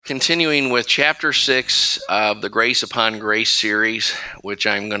continuing with Chapter 6 of the Grace Upon Grace series, which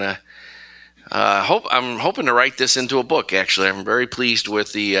I'm going to I'm hoping to write this into a book, actually. I'm very pleased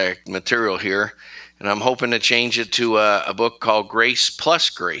with the material here, and I'm hoping to change it to a book called Grace Plus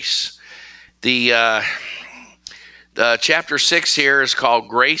Grace. The Chapter 6 here is called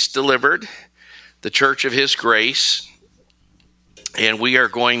Grace Delivered, the Church of His Grace, and we are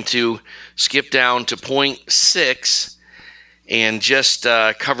going to skip down to point 6 and just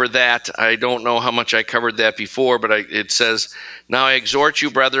cover that. I don't know how much I covered that before, but it says, "Now I exhort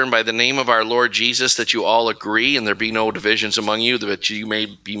you, brethren, by the name of our Lord Jesus, that you all agree, and there be no divisions among you, that you may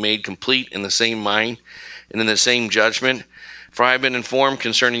be made complete in the same mind and in the same judgment. For I have been informed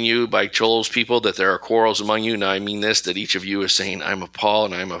concerning you by Joel's people that there are quarrels among you. Now I mean this, that each of you is saying, I'm of Paul,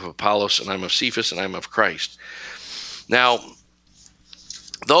 and I'm of Apollos, and I'm of Cephas, and I'm of Christ." Now,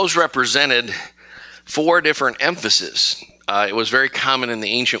 those represented 4 different emphases. It was very common in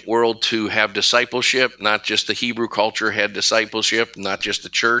the ancient world to have discipleship. Not just the Hebrew culture had discipleship, not just the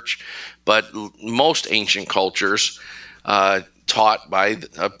church, but most ancient cultures taught by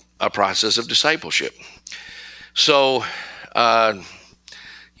a process of discipleship. So,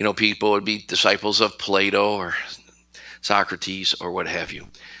 people would be disciples of Plato or Socrates or what have you.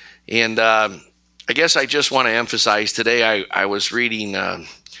 And I guess I just want to emphasize today, I was reading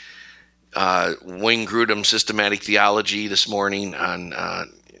Wayne Grudem's Systematic Theology this morning on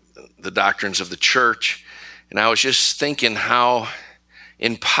the doctrines of the church, and I was just thinking how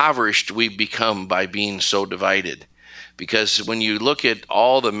impoverished we've become by being so divided. Because when you look at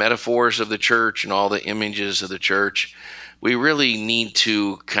all the metaphors of the church and all the images of the church, we really need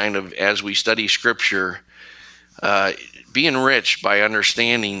to kind of, as we study Scripture, be enriched by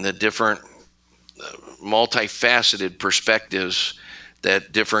understanding the different multifaceted perspectives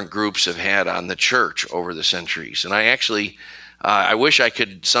that different groups have had on the church over the centuries. And I actually, I wish I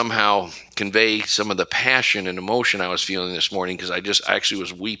could somehow convey some of the passion and emotion I was feeling this morning, because I actually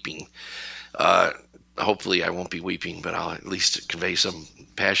was weeping. Hopefully I won't be weeping, but I'll at least convey some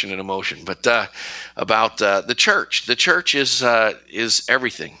passion and emotion. But about the church. The church is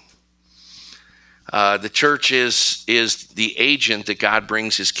everything. The church is the agent that God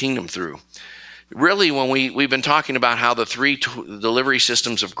brings His kingdom through. Really, when we've been talking about how the 3 delivery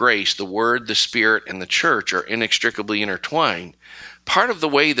systems of grace, the Word, the Spirit, and the church, are inextricably intertwined, part of the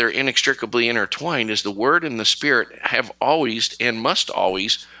way they're inextricably intertwined is the Word and the Spirit have always and must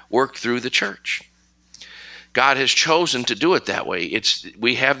always work through the church. God has chosen to do it that way.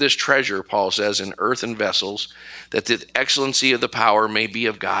 We have this treasure, Paul says, in earthen vessels, that the excellency of the power may be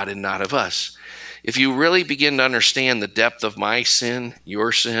of God and not of us. If you really begin to understand the depth of my sin,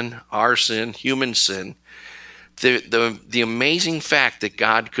 your sin, our sin, human sin, the amazing fact that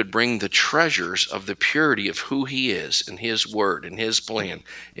God could bring the treasures of the purity of who He is and His Word and His plan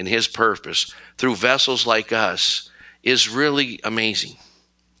and His purpose through vessels like us is really amazing.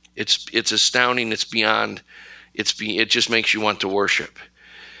 It's astounding. It's beyond. It just makes you want to worship,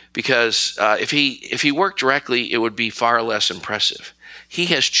 because if he worked directly, it would be far less impressive. He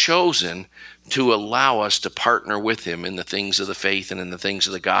has chosen to allow us to partner with Him in the things of the faith and in the things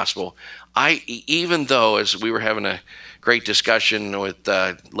of the gospel. Even though, as we were having a great discussion with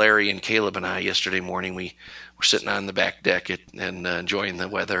Larry and Caleb and I yesterday morning, we were sitting on the back deck and enjoying the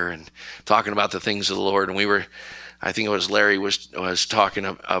weather and talking about the things of the Lord. And I think it was Larry was talking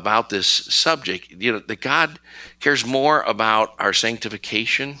about this subject, that God cares more about our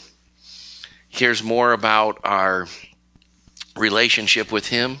sanctification, cares more about our relationship with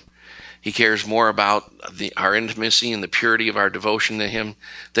Him. He cares more about our intimacy and the purity of our devotion to Him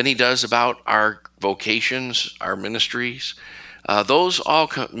than He does about our vocations, our ministries. Those all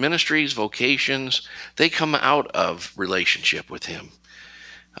ministries, vocations, they come out of relationship with Him.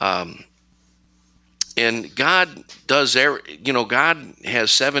 And God does, God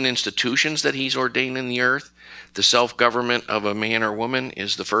has 7 institutions that He's ordained in the earth. The self-government of a man or woman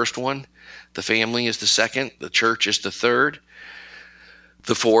is the first one. The family is the second. The church is the third.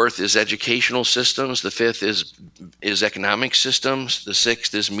 The 4th is educational systems. The 5th is economic systems. The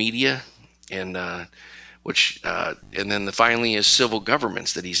 6th is media, and then finally is civil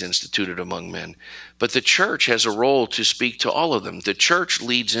governments that He's instituted among men. But the church has a role to speak to all of them. The church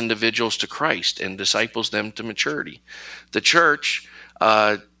leads individuals to Christ and disciples them to maturity. The church,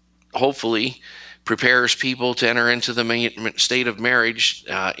 hopefully, prepares people to enter into the state of marriage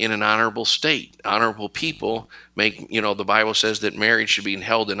in an honorable state. Honorable people the Bible says that marriage should be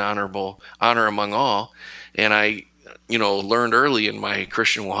held in honor among all. And I learned early in my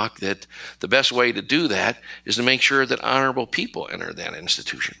Christian walk that the best way to do that is to make sure that honorable people enter that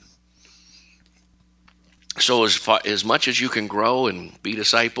institution. So as much as you can grow and be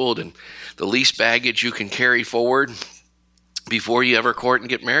discipled, and the least baggage you can carry forward before you ever court and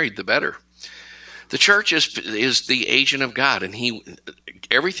get married, the better. The church is the agent of God, and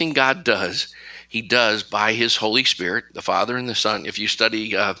everything God does, he does by his Holy Spirit, the Father and the Son. If you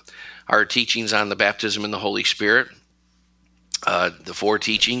study our teachings on the baptism in the Holy Spirit, the 4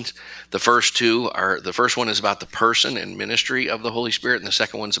 teachings, the first one is about the person and ministry of the Holy Spirit, and the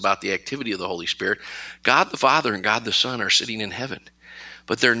second one's about the activity of the Holy Spirit. God the Father and God the Son are sitting in heaven,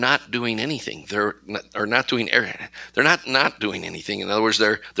 but they're not doing anything. They're not doing anything. In other words,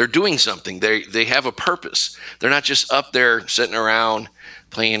 they're doing something. They have a purpose. They're not just up there sitting around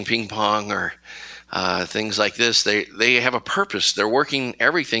playing ping pong or things like this. They have a purpose. They're working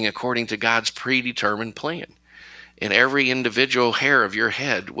everything according to God's predetermined plan. And every individual hair of your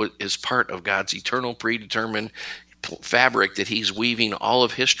head is part of God's eternal predetermined fabric that he's weaving all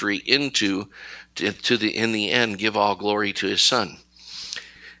of history into in the end, give all glory to his Son.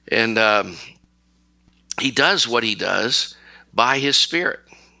 And he does what he does by his Spirit.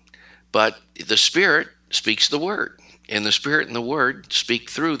 But the Spirit speaks the Word, and the Spirit and the Word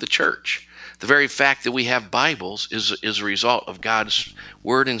speak through the church. The very fact that we have Bibles is a result of God's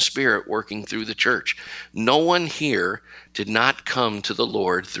Word and Spirit working through the church. No one here did not come to the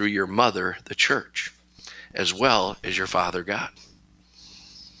Lord through your mother, the church, as well as your Father God.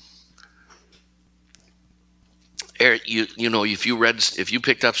 If you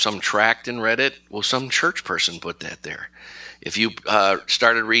picked up some tract and read it, well, some church person put that there. If you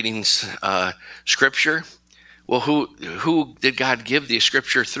started reading Scripture, well, who did God give the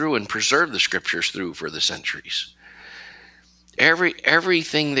Scripture through and preserve the Scriptures through for the centuries?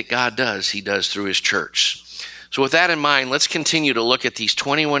 Everything that God does, he does through his church. So with that in mind, let's continue to look at these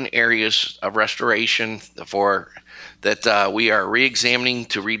 21 areas of restoration that we are re-examining,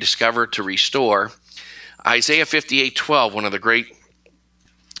 to rediscover, to restore. Isaiah 58:12, one of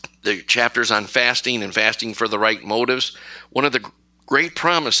the chapters on fasting and fasting for the right motives, one of the great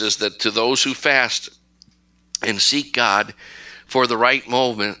promises that to those who fast and seek God for the right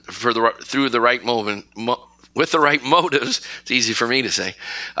moment, with the right motives, it's easy for me to say,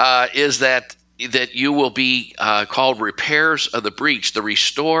 is that you will be called repairers of the breach, the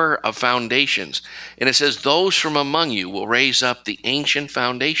restorer of foundations. And it says, those from among you will raise up the ancient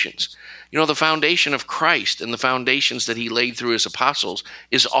foundations. You know, the foundation of Christ and the foundations that he laid through his apostles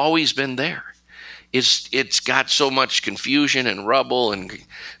has always been there. It's got so much confusion and rubble, and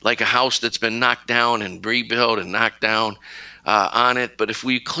like a house that's been knocked down and rebuilt and knocked down on it. But if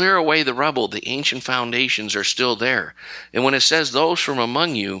we clear away the rubble, the ancient foundations are still there. And when it says those from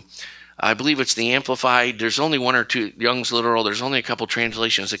among you, I believe it's the Amplified. There's only one or two, Young's Literal. There's only a couple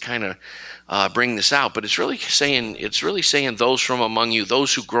translations that kind of bring this out. But it's really saying those from among you,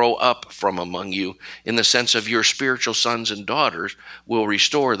 those who grow up from among you, in the sense of your spiritual sons and daughters, will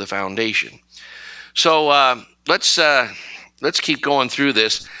restore the foundation. So let's keep going through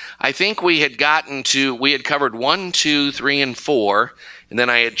this. I think we had covered 1, 2, 3, and 4, and then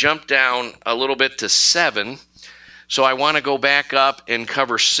I had jumped down a little bit to 7. So I want to go back up and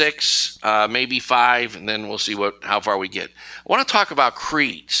cover 6, maybe 5, and then we'll see how far we get. I want to talk about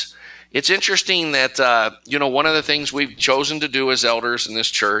creeds. It's interesting that, one of the things we've chosen to do as elders in this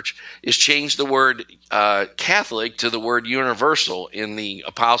church is change the word Catholic to the word universal in the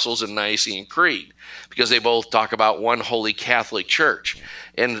Apostles' and Nicene Creed, because they both talk about one holy Catholic church.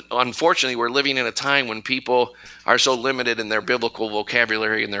 And unfortunately, we're living in a time when people are so limited in their biblical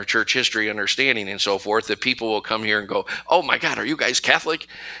vocabulary and their church history understanding and so forth that people will come here and go, oh my God, are you guys Catholic?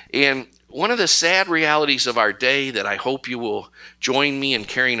 And one of the sad realities of our day that I hope you will join me in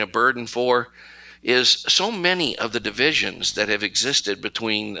carrying a burden for is so many of the divisions that have existed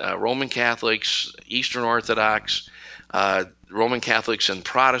between Roman Catholics, Eastern Orthodox, Roman Catholics and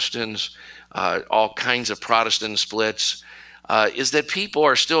Protestants, all kinds of Protestant splits, is that people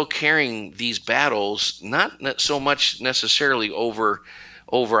are still carrying these battles, not so much necessarily over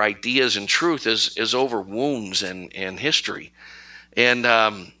ideas and truth as over wounds and history. And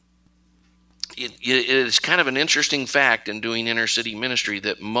it is kind of an interesting fact in doing inner city ministry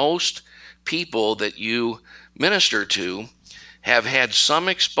that most people that you minister to have had some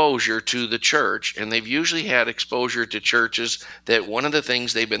exposure to the church, and they've usually had exposure to churches that one of the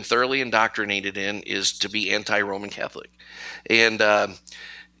things they've been thoroughly indoctrinated in is to be anti-Roman Catholic. And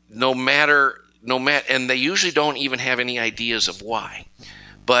no matter, and they usually don't even have any ideas of why.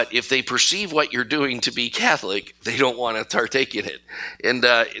 But if they perceive what you're doing to be Catholic, they don't want to partake in it.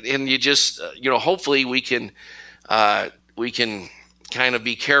 And you just, hopefully we can kind of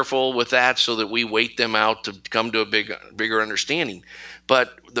be careful with that so that we wait them out to come to a bigger understanding.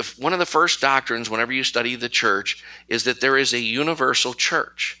 But one of the first doctrines, whenever you study the church, is that there is a universal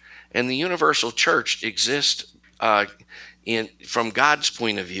church. And the universal church exists from God's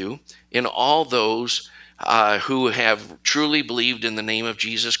point of view in all those who have truly believed in the name of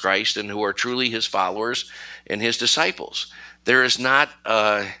Jesus Christ and who are truly his followers and his disciples. There is not,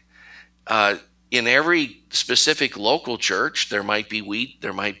 in every specific local church, there might be wheat,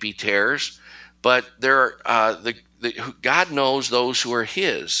 there might be tares, but God knows those who are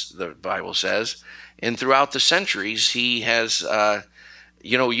his, the Bible says. And throughout the centuries, he has,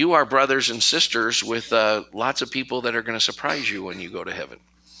 you are brothers and sisters with lots of people that are going to surprise you when you go to heaven.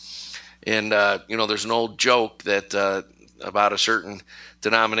 And, there's an old joke that about a certain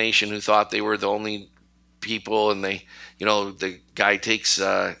denomination who thought they were the only people, and the guy takes,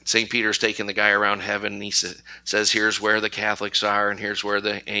 St. Peter's taking the guy around heaven, and he says, here's where the Catholics are, and here's where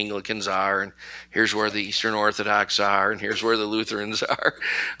the Anglicans are, and here's where the Eastern Orthodox are, and here's where the Lutherans are.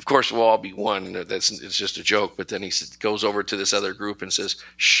 Of course, we'll all be one. It's just a joke. But then he goes over to this other group and says,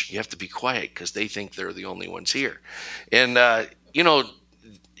 shh, you have to be quiet because they think they're the only ones here. And,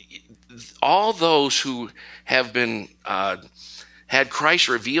 all those who have been had Christ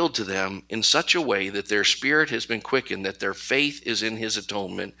revealed to them in such a way that their spirit has been quickened, that their faith is in his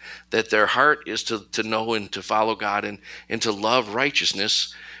atonement, that their heart is to know and to follow God and to love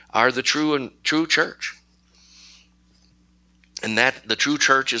righteousness, are the true church. And that the true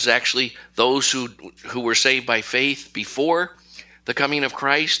church is actually those who were saved by faith before the coming of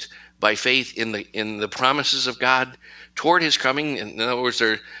Christ, by faith in the promises of God toward his coming. In other words,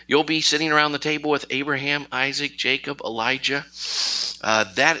 you'll be sitting around the table with Abraham, Isaac, Jacob, Elijah.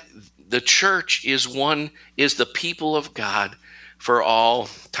 That the church is the people of God for all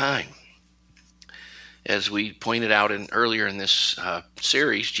time. As we pointed out earlier in this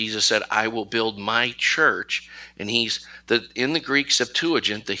series, Jesus said, I will build my church. And in the Greek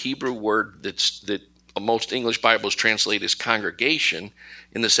Septuagint, the Hebrew word that most English Bibles translate as congregation,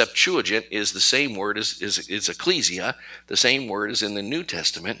 in the Septuagint is the same word is ecclesia, the same word as in the New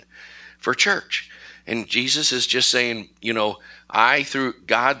Testament for church. And Jesus is just saying, I, through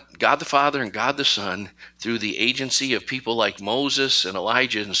God the Father and God the Son, through the agency of people like Moses and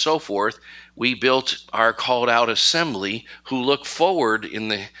Elijah and so forth, we built our called out assembly who look forward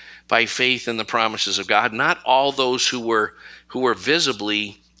by faith in the promises of God. Not all those who were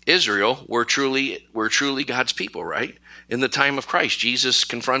visibly Israel were truly God's people, right? In the time of Christ, Jesus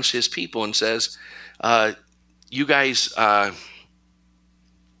confronts his people and says, you guys are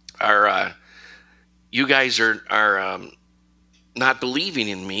not believing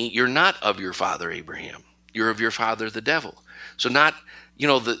in me. You're not of your father Abraham. You're of your father the devil. So not,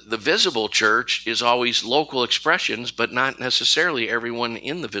 the visible church is always local expressions, but not necessarily everyone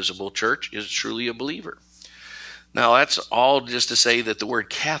in the visible church is truly a believer. Now, that's all just to say that the word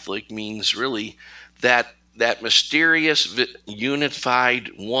Catholic means really that mysterious,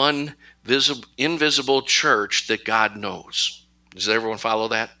 unified, one invisible church that God knows. Does everyone follow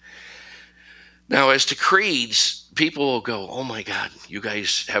that? Now, as to creeds, people will go, oh my God, you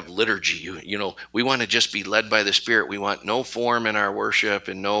guys have liturgy. We want to just be led by the Spirit. We want no form in our worship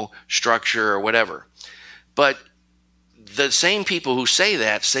and no structure or whatever. But the same people who say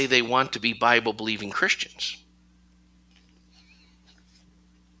that say they want to be Bible-believing Christians.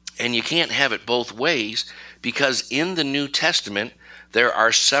 And you can't have it both ways, because in the New Testament, there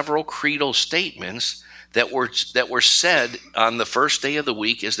are several creedal statements that were said on the first day of the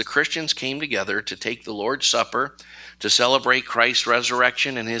week as the Christians came together to take the Lord's Supper, to celebrate Christ's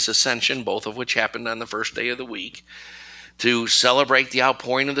resurrection and his ascension, both of which happened on the first day of the week, to celebrate the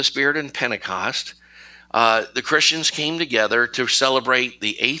outpouring of the Spirit in Pentecost. The Christians came together to celebrate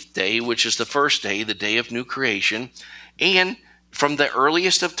the eighth day, which is the first day, the day of new creation, and from the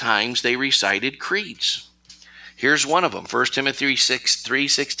earliest of times, they recited creeds. Here's one of them, 1 Timothy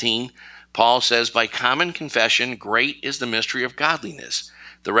 3:16. Paul says, by common confession, great is the mystery of godliness.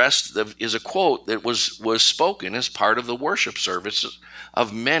 The rest is a quote that was spoken as part of the worship service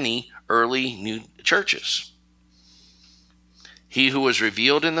of many early new churches. He who was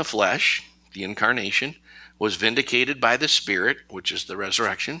revealed in the flesh, the incarnation, was vindicated by the Spirit, which is the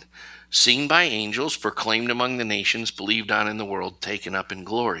resurrection, seen by angels, proclaimed among the nations, believed on in the world, taken up in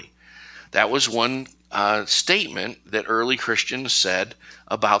glory. That was one statement that early Christians said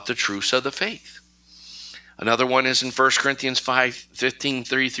about the truths of the faith. Another one is in 1 Corinthians 5:15,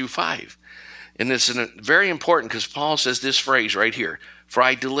 3-5. And it's very important because Paul says this phrase right here, for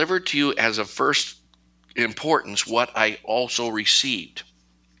I delivered to you as of first importance what I also received.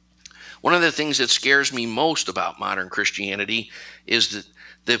 One of the things that scares me most about modern Christianity is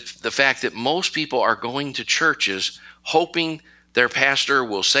the fact that most people are going to churches hoping their pastor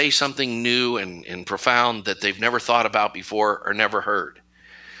will say something new and profound that they've never thought about before or never heard.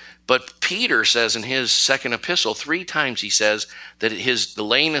 But Peter says in his second epistle, 3 times he says that the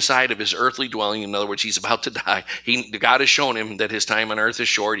laying aside of his earthly dwelling, in other words, he's about to die. God has shown him that his time on earth is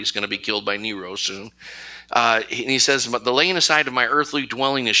short. He's going to be killed by Nero soon. And he says, but the laying aside of my earthly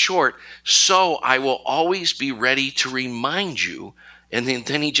dwelling is short, so I will always be ready to remind you. And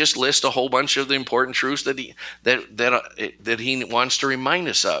then he just lists a whole bunch of the important truths that he wants to remind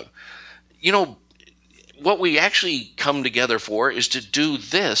us of. You know, what we actually come together for is to do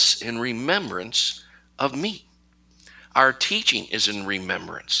this in remembrance of me. Our teaching is in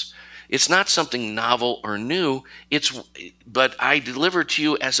remembrance. It's not something novel or new, but I deliver to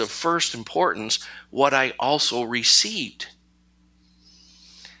you as of first importance what I also received.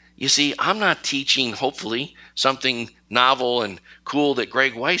 You see, I'm not teaching, hopefully, something novel and cool that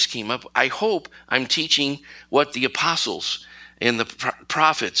Greg Weiss came up. I hope I'm teaching what the apostles and the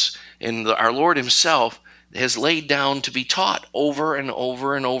prophets and our Lord himself has laid down to be taught over and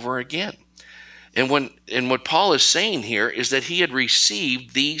over and over again. And what Paul is saying here is that he had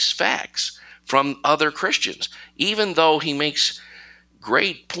received these facts from other Christians, even though he makes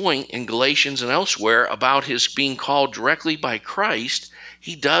great point in Galatians and elsewhere about his being called directly by Christ.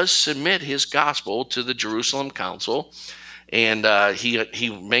 He does submit his gospel to the Jerusalem council, and he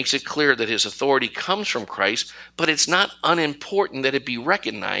makes it clear that his authority comes from Christ, but it's not unimportant that it be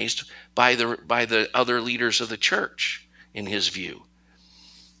recognized by the other leaders of the church, in his view.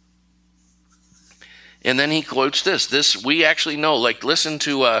 And then he quotes this we actually know, like listen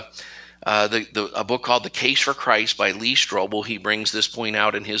to a book called The Case for Christ by Lee Strobel. He brings this point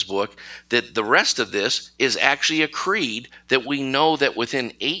out in his book, that the rest of this is actually a creed that we know that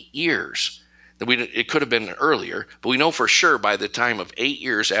within 8 years, it could have been earlier, but we know for sure by the time of 8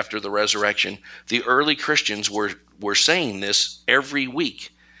 years after the resurrection, the early Christians were saying this every week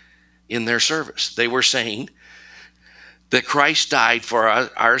in their service. They were saying that Christ died for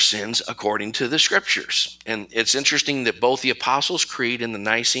our sins according to the Scriptures. And it's interesting that both the Apostles' Creed and the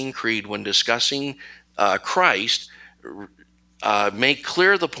Nicene Creed, when discussing Christ, make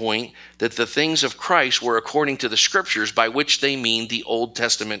clear the point that the things of Christ were according to the Scriptures, by which they mean the Old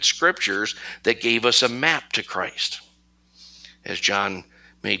Testament Scriptures that gave us a map to Christ. As John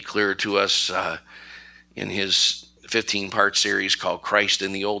made clear to us in his 15-part series called Christ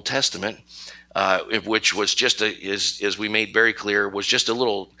in the Old Testament, which was just as we made very clear, was just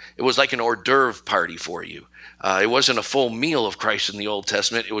it was like an hors d'oeuvre party for you. It wasn't a full meal of Christ in the Old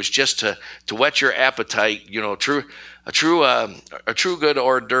Testament. It was just to whet your appetite. You know, a true good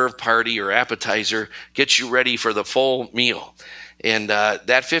hors d'oeuvre party or appetizer gets you ready for the full meal. And that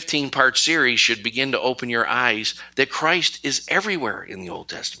 15-part series should begin to open your eyes that Christ is everywhere in the Old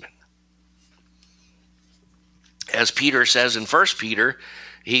Testament. As Peter says in 1 Peter,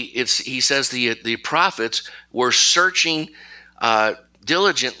 he says the prophets were searching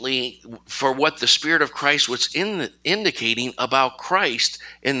diligently for what the Spirit of Christ was indicating about Christ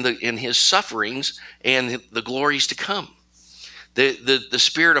in his sufferings and the glories to come. The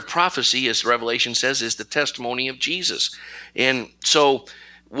spirit of prophecy, as Revelation says, is the testimony of Jesus. And so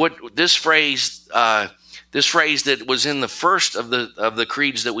what this phrase that was in the first of the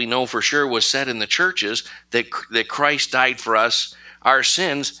creeds that we know for sure was said in the churches, that Christ died for us, our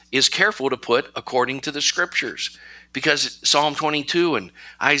sins, is careful to put according to the Scriptures. Because Psalm 22 and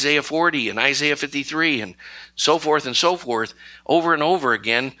Isaiah 40 and Isaiah 53 and so forth, over and over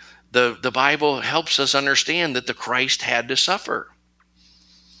again, the Bible helps us understand that the Christ had to suffer.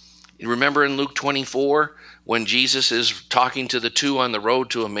 You remember in Luke 24, when Jesus is talking to the two on the road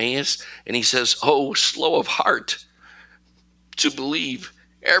to Emmaus, and he says, "Oh, slow of heart to believe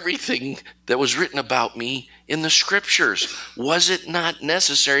everything that was written about me in the Scriptures. Was it not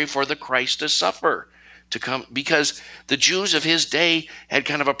necessary for the Christ to suffer?" To come, because the Jews of his day had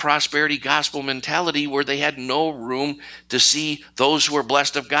kind of a prosperity gospel mentality where they had no room to see those who were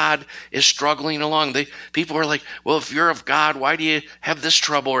blessed of God is struggling along. People were like, well, if you're of God, why do you have this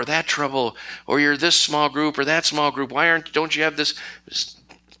trouble or that trouble? Or you're this small group or that small group. Don't you have this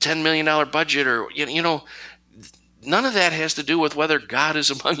 $10 million budget? Or, you know, none of that has to do with whether God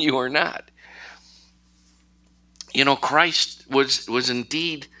is among you or not. You know, Christ was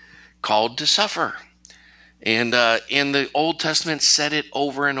indeed called to suffer. And in the Old Testament said it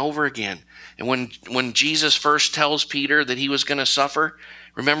over and over again. And when Jesus first tells Peter that he was going to suffer,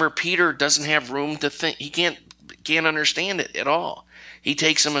 remember, Peter doesn't have room to think. He can't understand it at all. He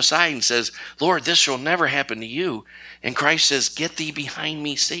takes him aside and says, "Lord, this shall never happen to you." And Christ says, "Get thee behind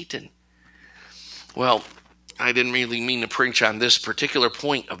me, Satan." Well, I didn't really mean to preach on this particular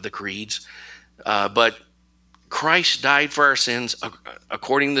point of the creeds, but Christ died for our sins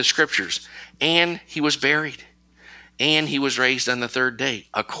according to the scriptures, and he was buried, and he was raised on the third day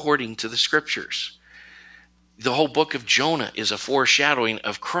according to the scriptures. The whole book of Jonah is a foreshadowing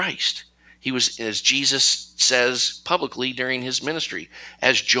of Christ. He was, as Jesus says publicly during his ministry,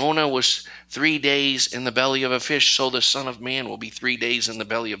 as Jonah was 3 days in the belly of a fish, so the Son of Man will be 3 days in the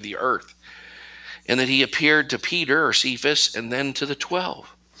belly of the earth. And that he appeared to Peter or Cephas and then to the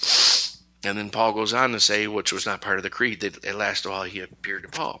 12. And then Paul goes on to say, which was not part of the creed, that at last of all he appeared to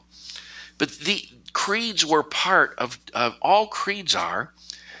Paul. But the creeds were part of all creeds are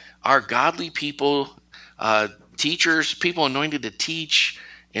godly people, teachers, people anointed to teach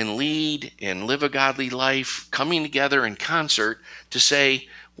and lead and live a godly life, coming together in concert to say,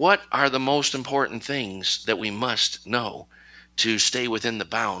 what are the most important things that we must know to stay within the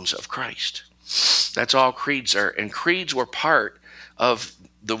bounds of Christ? That's all creeds are. And creeds were part of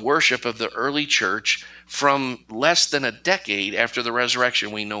the worship of the early church from less than a decade after the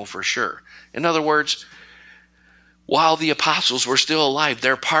resurrection, we know for sure. In other words, while the apostles were still alive,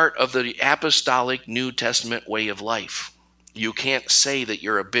 they're part of the apostolic New Testament way of life. You can't say that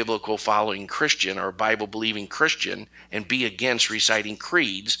you're a biblical following Christian or a Bible believing Christian and be against reciting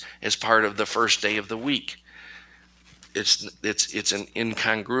creeds as part of the first day of the week. It's an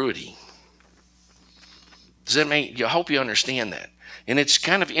incongruity. Does that make? I hope you understand that. And it's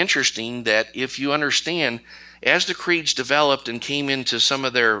kind of interesting that if you understand, as the creeds developed and came into some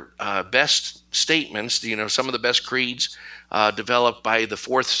of their best statements, some of the best creeds developed by the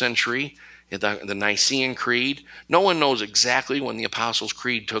 4th century, the Nicene Creed. No one knows exactly when the Apostles'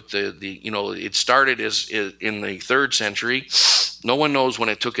 Creed took it started as in the 3rd century. No one knows when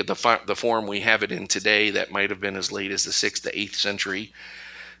it took it the form we have it in today. That might have been as late as the 6th to 8th century.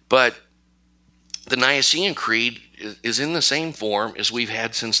 But the Nicene Creed is in the same form as we've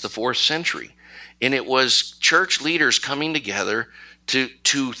had since the 4th century. And it was church leaders coming together to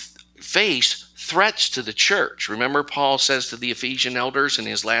face threats to the church. Remember, Paul says to the Ephesian elders in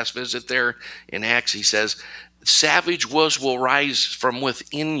his last visit there in Acts, he says, savage wolves will rise from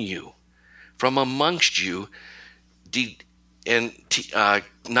within you, from amongst you,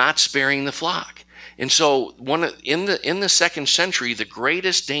 not sparing the flock. And so in the 2nd century, the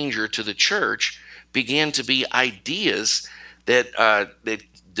greatest danger to the church began to be ideas that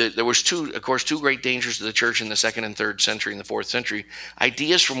there was two great dangers to the church in the 2nd and 3rd century and the 4th century.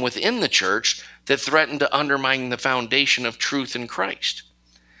 Ideas from within the church that threatened to undermine the foundation of truth in Christ.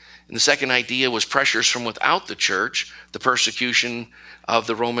 And the second idea was pressures from without the church, the persecution of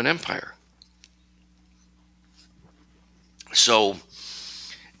the Roman Empire. So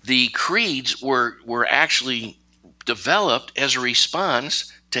the creeds were actually developed as a response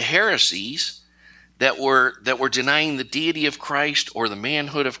to heresies that were denying the deity of Christ or the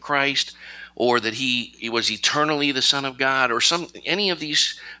manhood of Christ, or that he was eternally the Son of God, or any of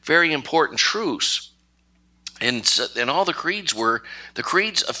these very important truths. And all the creeds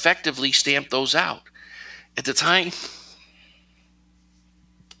effectively stamped those out. At the time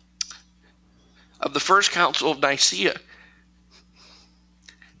of the First Council of Nicaea,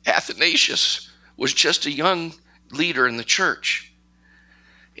 Athanasius was just a young leader in the church.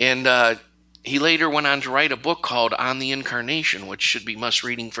 And he later went on to write a book called On the Incarnation, which should be must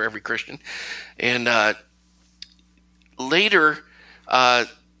reading for every Christian. And later,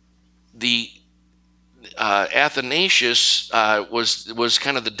 Athanasius was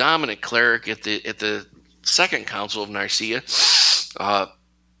kind of the dominant cleric at the Second Council of Nicaea.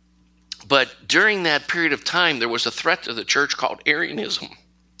 But during that period of time, there was a threat to the church called Arianism.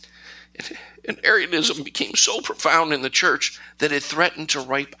 And Arianism became so profound in the church that it threatened to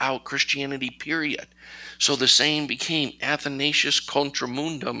wipe out Christianity, period. So the saying became Athanasius contra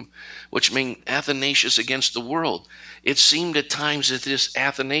mundum, which means Athanasius against the world. It seemed at times that this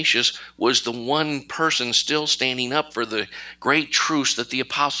Athanasius was the one person still standing up for the great truths that the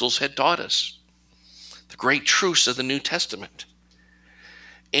apostles had taught us, the great truths of the New Testament.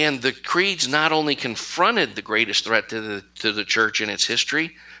 And the creeds not only confronted the greatest threat to the church in its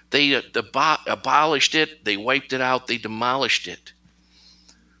history, they abolished it, they wiped it out, they demolished it.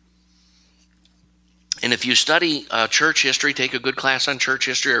 And if you study church history, take a good class on church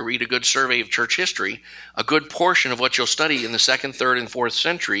history or read a good survey of church history, a good portion of what you'll study in the 2nd, 3rd, and 4th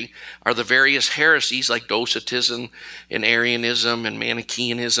century are the various heresies like Docetism and Arianism and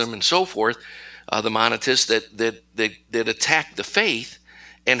Manichaeanism and so forth, the monatists that attacked the faith,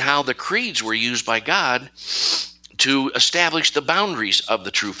 and how the creeds were used by God to establish the boundaries of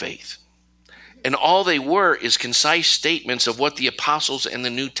the true faith. And all they were is concise statements of what the apostles and the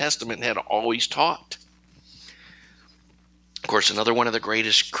New Testament had always taught. Of course, another one of the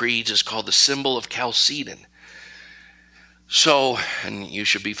greatest creeds is called the Symbol of Chalcedon. So, and you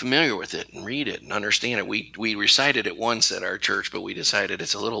should be familiar with it and read it and understand it. We recited it once at our church, but we decided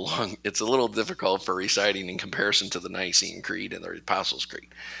it's a little long. It's a little difficult for reciting in comparison to the Nicene Creed and the Apostles' Creed.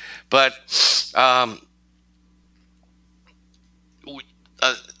 But I'm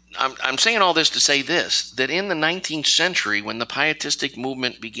saying all this to say this, that in the 19th century, when the Pietistic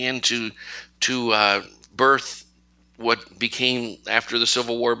movement began to birth what became, after the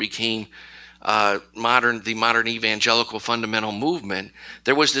Civil War, became the modern evangelical fundamental movement,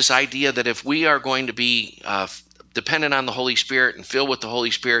 there was this idea that if we are going to be dependent on the Holy Spirit and filled with the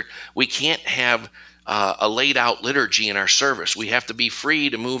Holy Spirit, we can't have a laid out liturgy in our service. We have to be free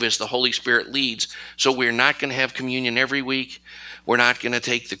to move as the Holy Spirit leads. So we're not going to have communion every week. We're not going to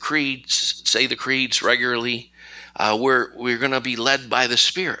take the creeds, say the creeds regularly. We're going to be led by the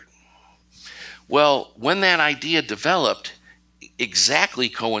Spirit. Well, when that idea developed, exactly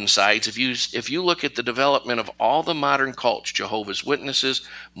coincides. If you look at the development of all the modern cults, Jehovah's Witnesses,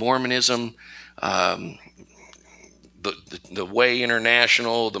 Mormonism, the Way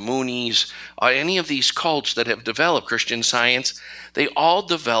International, the Moonies, any of these cults that have developed, Christian Science, they all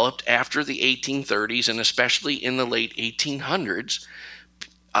developed after the 1830s and especially in the late 1800s,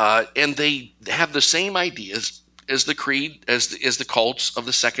 and they have the same ideas as the creed, as the cults of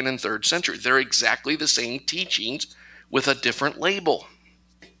the 2nd and 3rd century. They're exactly the same teachings with a different label.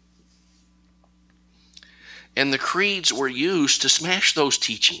 And the creeds were used to smash those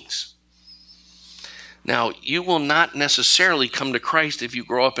teachings. Now, you will not necessarily come to Christ if you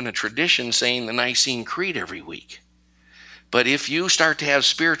grow up in a tradition saying the Nicene Creed every week. But if you start to have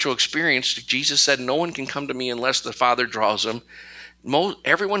spiritual experience, Jesus said, no one can come to me unless the Father draws them.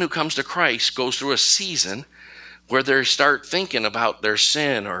 Everyone who comes to Christ goes through a season where they start thinking about their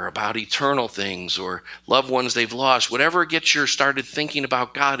sin or about eternal things or loved ones they've lost. Whatever gets you started thinking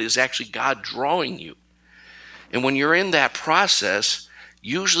about God is actually God drawing you. And when you're in that process,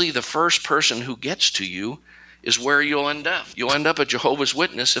 usually the first person who gets to you is where you'll end up. You'll end up a Jehovah's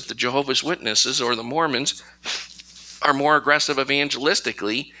Witness if the Jehovah's Witnesses or the Mormons are more aggressive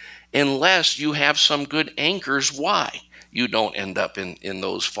evangelistically, unless you have some good anchors why you don't end up in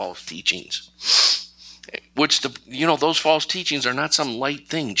those false teachings. Which, those false teachings are not some light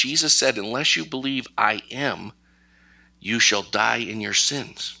thing. Jesus said, unless you believe I am, you shall die in your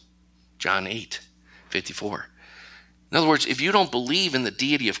sins. John 8:54. In other words, if you don't believe in the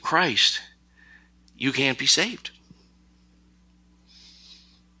deity of Christ, you can't be saved.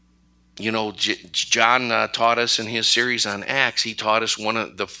 John taught us in his series on Acts, he taught us one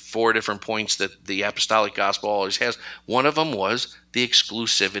of the 4 different points that the apostolic gospel always has. One of them was the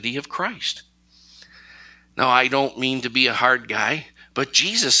exclusivity of Christ. Now, I don't mean to be a hard guy, but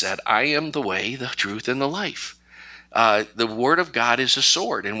Jesus said, I am the way, the truth, and the life. The word of God is a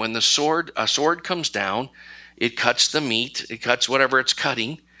sword, and when a sword comes down, it cuts the meat, it cuts whatever it's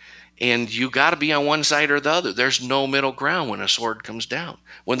cutting, and you got to be on one side or the other. There's no middle ground when a sword comes down.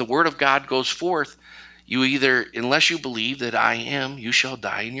 When the word of God goes forth, you either, unless you believe that I am, you shall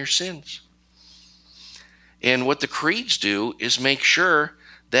die in your sins. And what the creeds do is make sure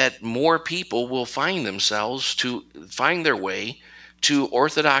that more people will find their way to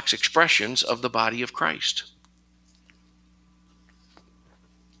orthodox expressions of the body of Christ.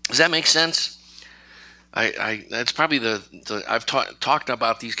 Does that make sense? That's probably I've talked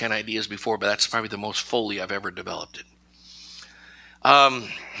about these kind of ideas before, but that's probably the most fully I've ever developed it.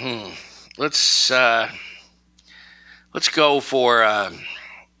 Let's go for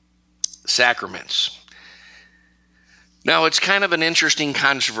sacraments. Now, it's kind of an interesting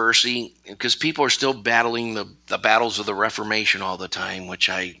controversy because people are still battling the battles of the Reformation all the time, which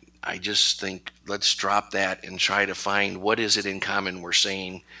I just think let's drop that and try to find what is it in common we're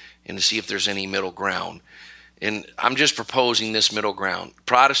saying and to see if there's any middle ground. And I'm just proposing this middle ground.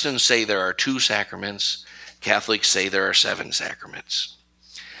 Protestants say there are 2 sacraments. Catholics say there are 7 sacraments.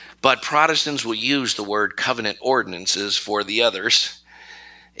 But Protestants will use the word covenant ordinances for the others.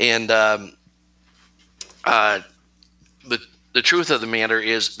 And the truth of the matter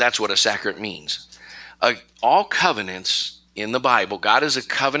is that's what a sacrament means. All covenants in the Bible, God is a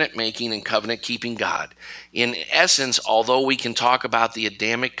covenant-making and covenant-keeping God. In essence, although we can talk about the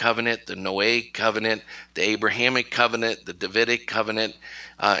Adamic covenant, the Noahic covenant, the Abrahamic covenant, the Davidic covenant,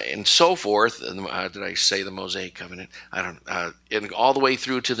 and so forth, did I say the Mosaic covenant? And all the way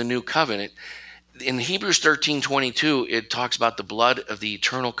through to the New Covenant. In Hebrews 13:22, it talks about the blood of the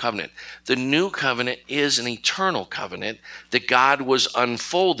eternal covenant. The new covenant is an eternal covenant that God was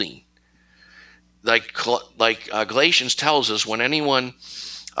unfolding. Like Galatians tells us, when anyone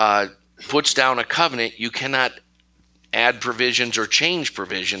puts down a covenant, you cannot add provisions or change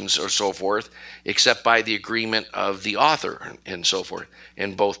provisions or so forth, except by the agreement of the author and so forth,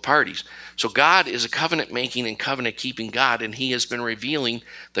 in both parties. So God is a covenant-making and covenant-keeping God, and he has been revealing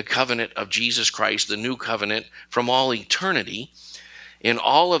the covenant of Jesus Christ, the new covenant, from all eternity. And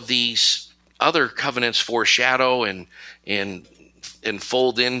all of these other covenants foreshadow and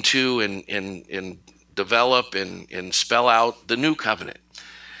fold into and develop and spell out the new covenant.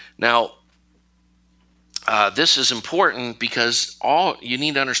 Now, this is important because you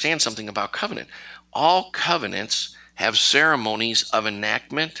need to understand something about covenant. All covenants have ceremonies of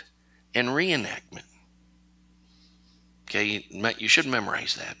enactment and reenactment. Okay, you should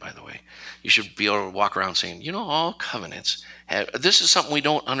memorize that, by the way. You should be able to walk around saying, all covenants have. This is something we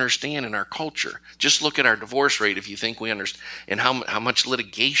don't understand in our culture. Just look at our divorce rate if you think we understand, and how much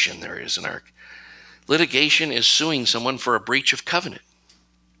litigation there is in our. Litigation is suing someone for a breach of covenant.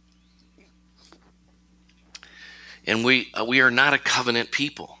 And we are not a covenant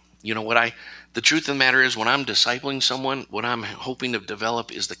people. The truth of the matter is, when I'm discipling someone, what I'm hoping to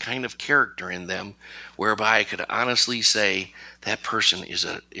develop is the kind of character in them whereby I could honestly say that person is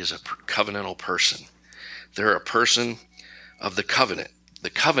a covenantal person. They're a person of the covenant. The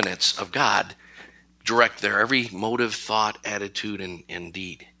covenants of God direct their every motive, thought, attitude, and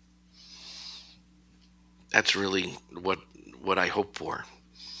deed. That's really what I hope for.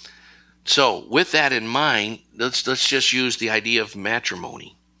 So with that in mind, let's just use the idea of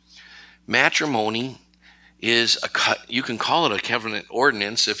matrimony. Matrimony is you can call it a covenant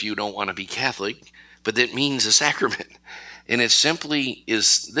ordinance if you don't want to be Catholic, but it means a sacrament. And it simply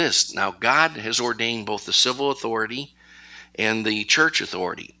is this. Now, God has ordained both the civil authority and the church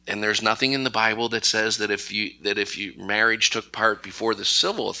authority. And there's nothing in the Bible that says that if marriage took part before the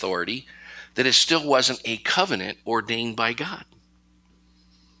civil authority, that it still wasn't a covenant ordained by God.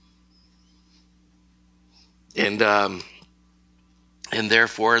 And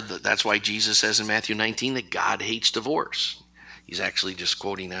therefore, that's why Jesus says in Matthew 19 that God hates divorce. He's actually just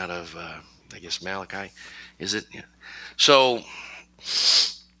quoting out of, Malachi. Is it? Yeah. So,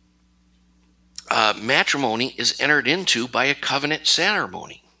 matrimony is entered into by a covenant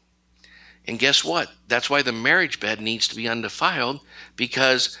ceremony. And guess what? That's why the marriage bed needs to be undefiled,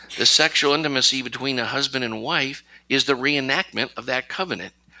 because the sexual intimacy between a husband and wife is the reenactment of that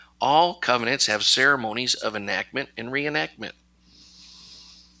covenant. All covenants have ceremonies of enactment and reenactment.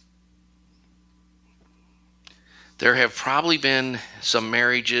 There have probably been some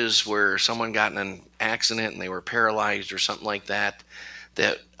marriages where someone got in an accident and they were paralyzed or something like that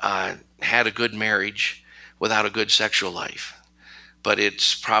had a good marriage without a good sexual life. But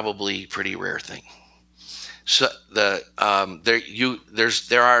it's probably a pretty rare thing. So there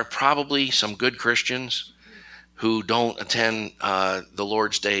are probably some good Christians who don't attend the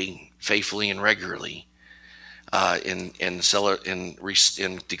Lord's Day faithfully and regularly, and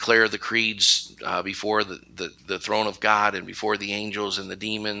declare the creeds before the throne of God and before the angels and the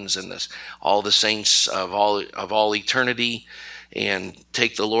demons and all the saints of all eternity, and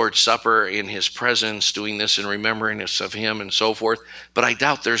take the Lord's Supper in His presence, doing this in remembrance of Him and so forth. But I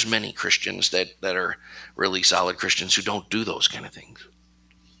doubt there's many Christians that are really solid Christians who don't do those kind of things.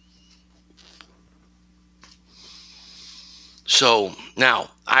 So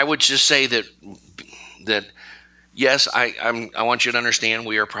now I would just say that yes, I want you to understand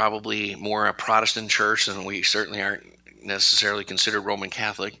we are probably more a Protestant church, and we certainly aren't necessarily considered Roman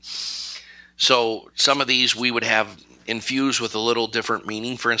Catholic. So some of these we would have infused with a little different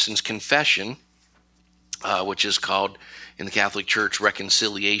meaning. For instance, confession, which is called in the Catholic Church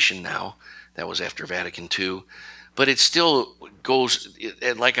reconciliation now. That was after Vatican II. But it still goes,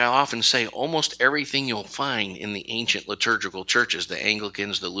 like I often say, almost everything you'll find in the ancient liturgical churches, the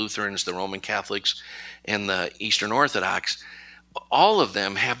Anglicans, the Lutherans, the Roman Catholics, and the Eastern Orthodox, all of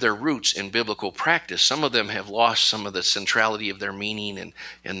them have their roots in biblical practice. Some of them have lost some of the centrality of their meaning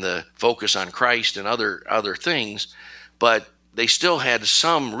and the focus on Christ and other things, but they still had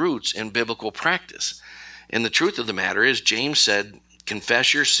some roots in biblical practice. And the truth of the matter is, James said,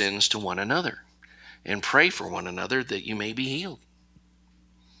 confess your sins to one another and pray for one another that you may be healed.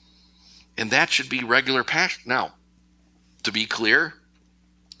 And that should be regular passion. Now, to be clear,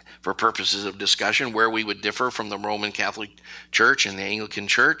 for purposes of discussion, where we would differ from the Roman Catholic Church and the Anglican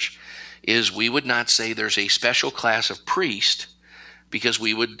Church is we would not say there's a special class of priest, because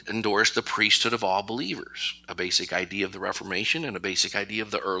we would endorse the priesthood of all believers, a basic idea of the Reformation and a basic idea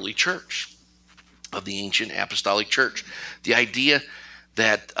of the early church, of the ancient apostolic church. The idea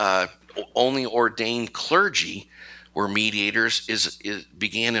that only ordained clergy were mediators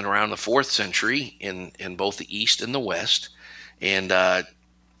began in around the 4th century in both the East and the West. And,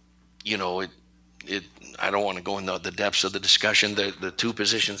 I don't want to go into the depths of the discussion. The two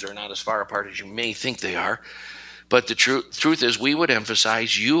positions are not as far apart as you may think they are. But the truth is, we would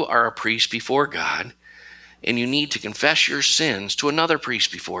emphasize you are a priest before God, and you need to confess your sins to another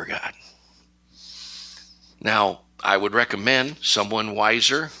priest before God. Now, I would recommend someone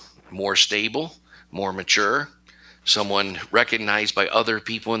wiser, more stable, more mature, someone recognized by other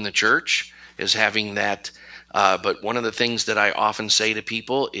people in the church as having that. But one of the things that I often say to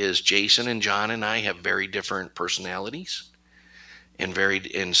people is Jason and John and I have very different personalities.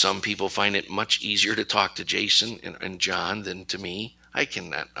 And some people find it much easier to talk to Jason and John than to me. I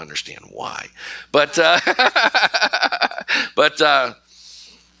cannot understand why, but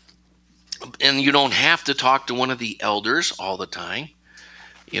and you don't have to talk to one of the elders all the time.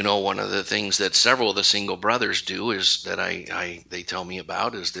 You know, one of the things that several of the single brothers do is that they tell me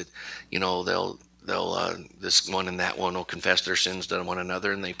about is that, you know, they'll this one and that one will confess their sins to one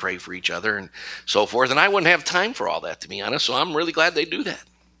another, and they pray for each other and so forth. And I wouldn't have time for all that, to be honest. So I'm really glad they do that.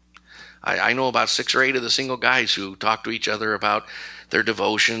 I know about 6 or 8 of the single guys who talk to each other about their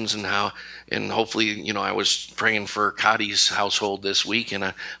devotions and how, and hopefully, you know, I was praying for Cotty's household this week, and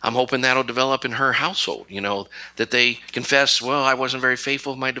I'm hoping that'll develop in her household, you know, that they confess, well, I wasn't very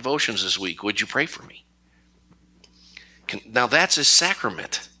faithful with my devotions this week. Would you pray for me? Now that's a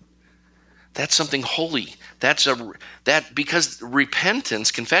sacrament. That's something holy. Because repentance,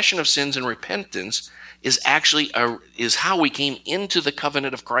 confession of sins and repentance is actually is how we came into the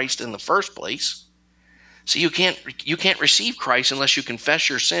covenant of Christ in the first place. So you can't receive Christ unless you confess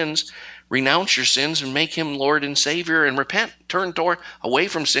your sins, renounce your sins, and make him Lord and Savior, and repent, turn away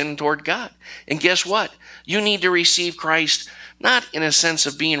from sin and toward God. And guess what? You need to receive Christ not in a sense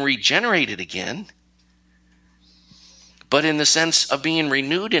of being regenerated again, but in the sense of being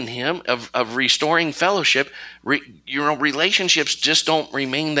renewed in him, of restoring fellowship. Relationships just don't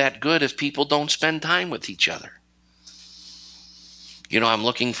remain that good if people don't spend time with each other. You know, I'm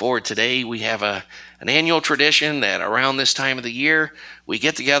looking forward today. We have an annual tradition that around this time of the year, we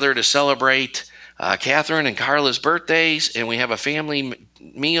get together to celebrate Catherine and Carla's birthdays, and we have a family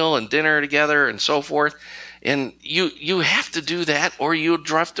meal and dinner together and so forth. And you have to do that or you'll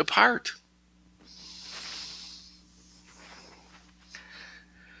drift apart.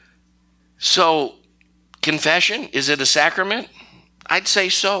 So, confession, is it a sacrament? I'd say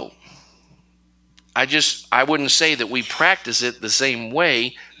so. I wouldn't say that we practice it the same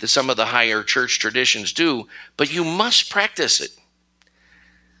way that some of the higher church traditions do, but you must practice it.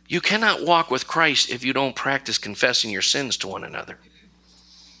 You cannot walk with Christ if you don't practice confessing your sins to one another.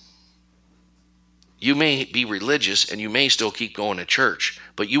 You may be religious and you may still keep going to church,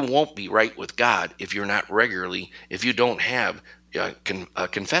 but you won't be right with God if you don't have a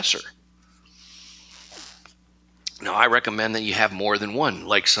confessor. Now, I recommend that you have more than one,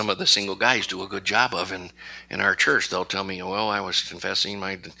 like some of the single guys do a good job of in our church. They'll tell me, well, I was confessing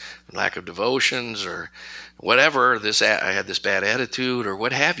my lack of devotions or whatever, I had this bad attitude or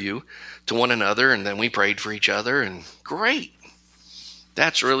what have you to one another, and then we prayed for each other, and great.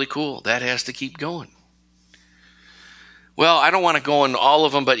 That's really cool. That has to keep going. Well, I don't want to go into all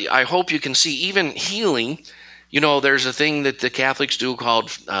of them, but I hope you can see even healing. You know, there's a thing that the Catholics do called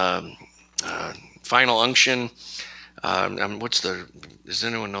final unction. Does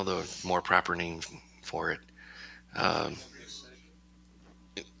anyone know the more proper name for it?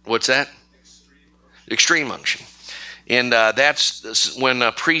 What's that? Extreme unction. And that's when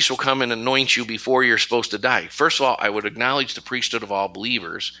a priest will come and anoint you before you're supposed to die. First of all, I would acknowledge the priesthood of all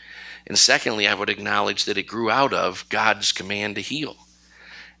believers. And secondly, I would acknowledge that it grew out of God's command to heal.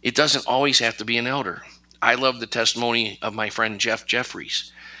 It doesn't always have to be an elder. I love the testimony of my friend Jeff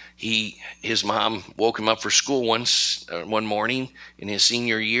Jeffries. His mom woke him up for school one morning in his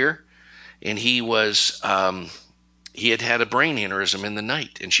senior year, and he had a brain aneurysm in the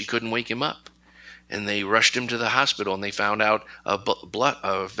night, and she couldn't wake him up. And they rushed him to the hospital, and they found out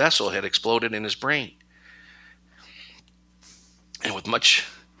a vessel had exploded in his brain. And with much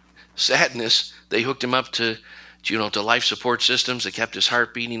sadness, they hooked him up to life support systems that kept his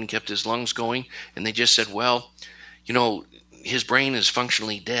heart beating and kept his lungs going. And they just said, well, his brain is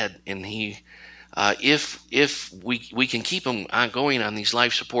functionally dead, and if we can keep him going on these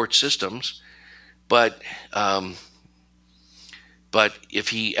life support systems, but if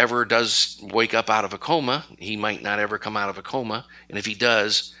he ever does wake up out of a coma, he might not ever come out of a coma, and if he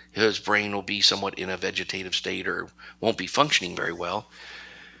does, his brain will be somewhat in a vegetative state or won't be functioning very well.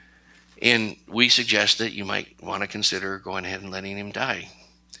 And we suggest that you might want to consider going ahead and letting him die.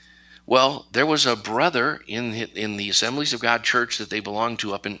 Well, there was a brother in the Assemblies of God church that they belonged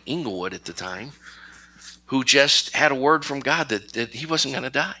to up in Inglewood at the time who just had a word from God that he wasn't going to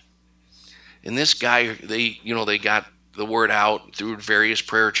die. And this guy, they got the word out through various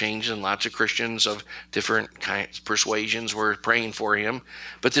prayer changes, and lots of Christians of different kinds, persuasions were praying for him.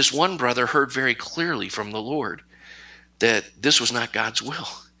 But this one brother heard very clearly from the Lord that this was not God's will.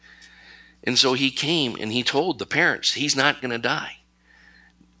 And so he came and he told the parents, he's not going to die.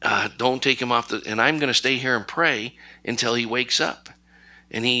 Don't take him off and I'm going to stay here and pray until he wakes up.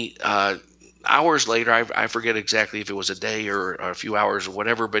 And he, hours later, I forget exactly if it was a day or a few hours or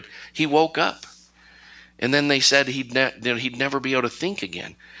whatever, but he woke up. And then they said he'd never be able to think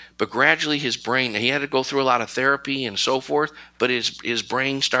again. But gradually his brain, he had to go through a lot of therapy and so forth, but his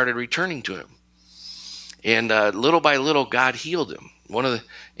brain started returning to him. And little by little, God healed him.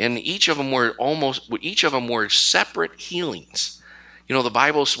 And each of them were separate healings. You know, the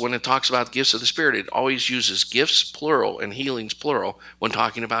Bible, when it talks about gifts of the Spirit, it always uses gifts plural and healings plural when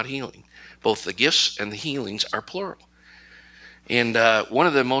talking about healing. Both the gifts and the healings are plural. And one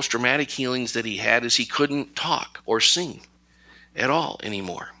of the most dramatic healings that he had is he couldn't talk or sing at all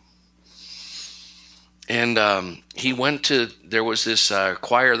anymore. And there was this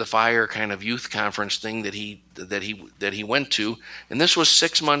Choir of the Fire kind of youth conference thing that he went to, and this was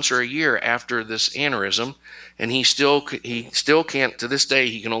 6 months or a year after this aneurysm, and he still can't, to this day,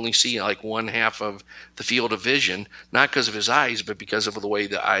 he can only see like one half of the field of vision, not because of his eyes, but because of the way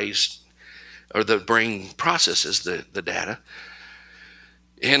the eyes or the brain processes the data.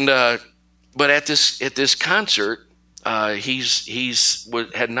 And but at this concert,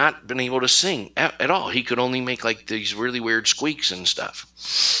 had not been able to sing at all. He could only make like these really weird squeaks and stuff,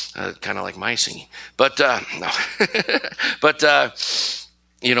 kind of like my singing. But no, but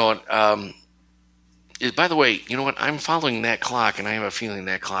by the way, you know what? I'm following that clock, and I have a feeling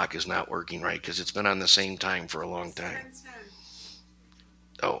that clock is not working right because it's been on the same time for a long time.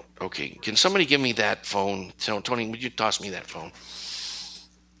 Oh, okay. Can somebody give me that phone? Tony, would you toss me that phone?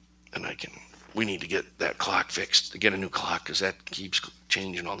 And we need to get that clock fixed, to get a new clock, because that keeps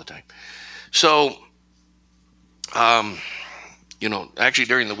changing all the time. So, actually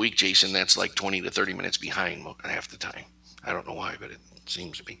during the week, Jason, that's like 20 to 30 minutes behind half the time. I don't know why, but it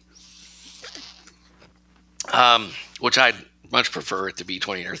seems to be. Which I'd much prefer it to be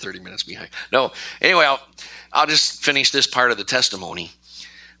 20 or 30 minutes behind. No, anyway, I'll just finish this part of the testimony.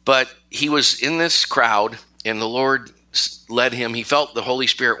 But he was in this crowd, and the Lord led him. He felt the Holy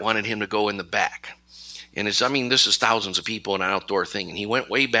Spirit wanted him to go in the back. And this is thousands of people in an outdoor thing. And he went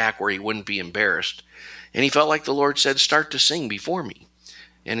way back where he wouldn't be embarrassed. And he felt like the Lord said, start to sing before me.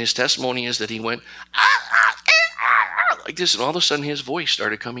 And his testimony is that he went, like this. And all of a sudden his voice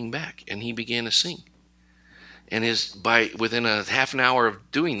started coming back. And he began to sing. And within a half an hour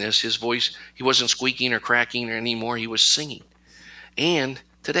of doing this, his voice, he wasn't squeaking or cracking anymore. He was singing. And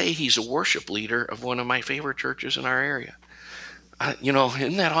today, he's a worship leader of one of my favorite churches in our area.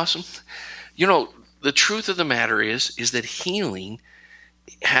 Isn't that awesome? The truth of the matter is that healing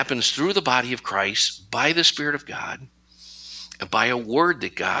happens through the body of Christ by the Spirit of God, by a word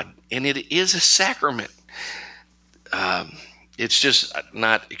that God, and it is a sacrament. It's just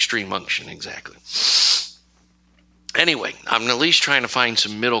not extreme unction exactly. Anyway, I'm at least trying to find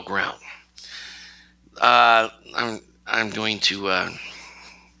some middle ground. I'm going to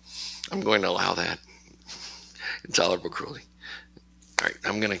allow that. Intolerable cruelty. All right,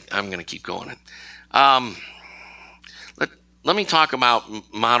 I'm gonna keep going. Let me talk about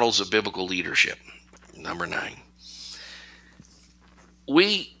models of biblical leadership. Number 9.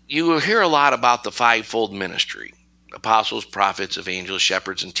 You hear a lot about the fivefold ministry: apostles, prophets, evangelists,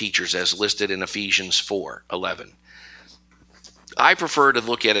 shepherds, and teachers, as listed in Ephesians 4:11. I prefer to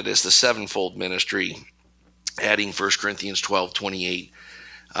look at it as the sevenfold ministry, adding 1 Corinthians 12:28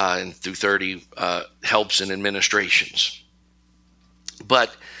 and through 30 helps and administrations.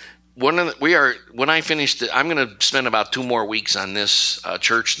 But when I finish, I'm going to spend about 2 more weeks on this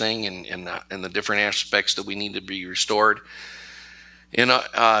church thing and the different aspects that we need to be restored.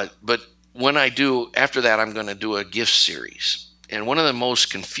 But when I do, after that, I'm going to do a gift series. And one of the most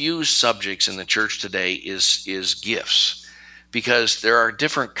confused subjects in the church today is gifts. Because there are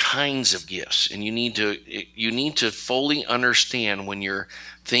different kinds of gifts, and you need to fully understand when you're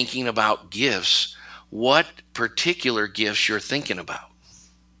thinking about gifts what particular gifts you're thinking about.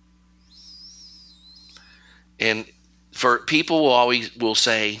 And for people will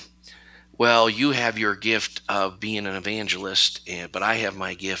say, well, you have your gift of being an evangelist, but I have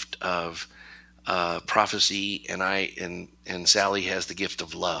my gift of prophecy, and Sally has the gift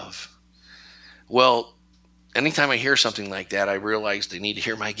of love. Well, anytime I hear something like that, I realize they need to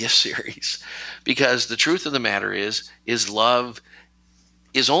hear my gift series, because the truth of the matter is love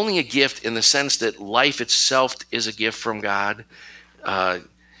is only a gift in the sense that life itself is a gift from God.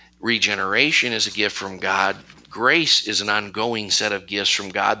 Regeneration is a gift from God. Grace is an ongoing set of gifts from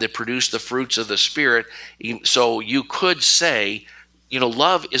God that produce the fruits of the Spirit. So you could say,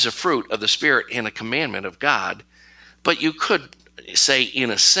 love is a fruit of the Spirit and a commandment of God, but you could say, in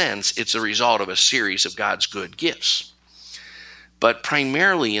a sense, it's a result of a series of God's good gifts. But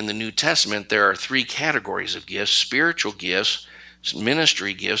primarily in the New Testament, there are three categories of gifts: spiritual gifts,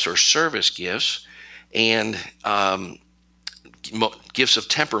 ministry gifts or service gifts, and gifts of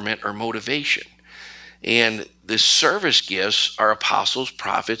temperament or motivation. And the service gifts are apostles,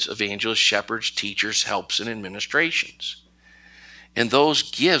 prophets, evangelists, shepherds, teachers, helps, and administrations. And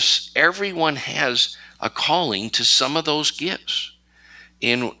those gifts, everyone has a calling to some of those gifts.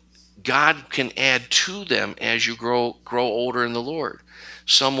 And God can add to them as you grow older in the Lord.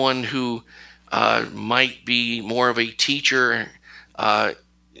 Someone who might be more of a teacher,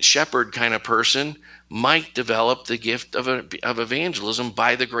 shepherd kind of person might develop the gift of evangelism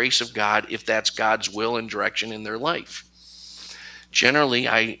by the grace of God, if that's God's will and direction in their life. Generally,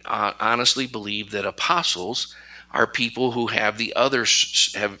 I honestly believe that apostles are people who have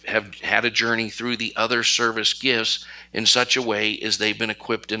had a journey through the other service gifts in such a way as they've been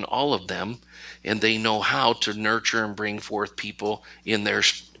equipped in all of them, and they know how to nurture and bring forth people in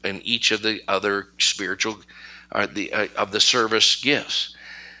each of the other spiritual of the service gifts.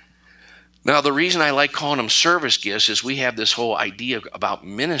 Now, the reason I like calling them service gifts is we have this whole idea about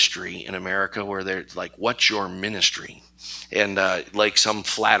ministry in America where they're like, what's your ministry? And like some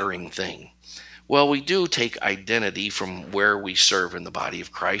flattering thing. Well, we do take identity from where we serve in the body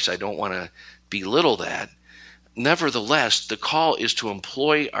of Christ. I don't want to belittle that. Nevertheless, the call is to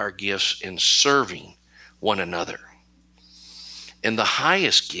employ our gifts in serving one another. And the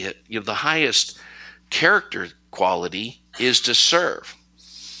highest gift, the highest character quality is to serve.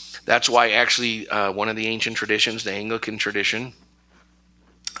 That's why actually one of the ancient traditions, the Anglican tradition,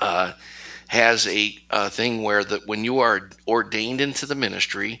 has a thing where when you are ordained into the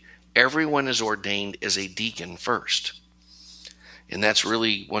ministry, everyone is ordained as a deacon first. And that's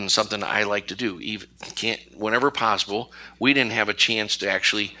really something I like to do. Whenever possible, we didn't have a chance to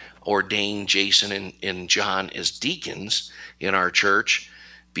actually ordain Jason and John as deacons in our church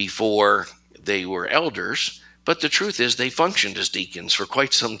before they were elders. But the truth is they functioned as deacons for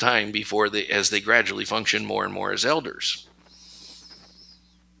quite some time as they gradually functioned more and more as elders.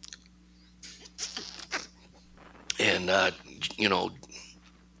 And,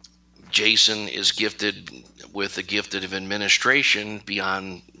 Jason is gifted with the gift of administration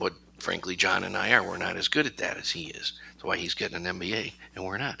beyond what, frankly, John and I are. We're not as good at that as he is. That's why he's getting an MBA and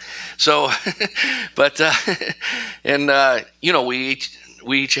we're not. So,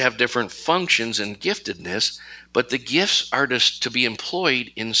 we each have different functions and giftedness, but the gifts are to be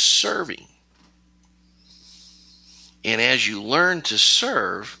employed in serving. And as you learn to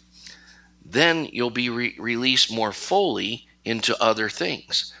serve, then you'll be released more fully into other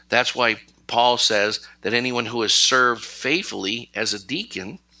things. That's why Paul says that anyone who has served faithfully as a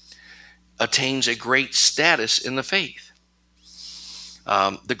deacon attains a great status in the faith.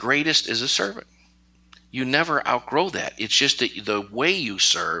 The greatest is a servant. You never outgrow that. It's just that the way you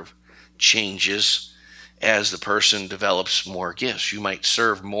serve changes as the person develops more gifts. You might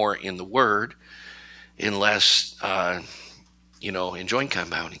serve more in the word and less, in joint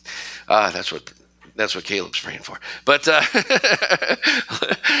compounding. That's what Caleb's praying for. But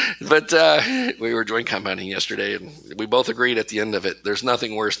we were joint compounding yesterday, and we both agreed at the end of it, there's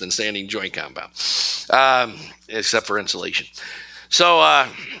nothing worse than sanding joint compound, except for insulation. So,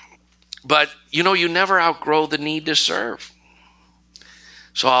 but you never outgrow the need to serve.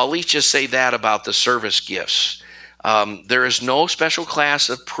 So I'll at least just say that about the service gifts. There is no special class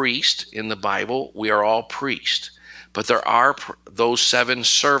of priest in the Bible. We are all priests. But there are those 7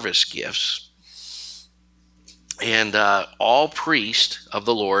 service gifts. And all priests of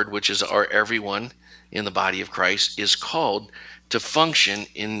the Lord, which is everyone in the body of Christ, is called to function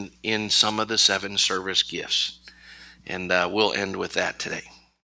in some of the 7 service gifts. And we'll end with that today.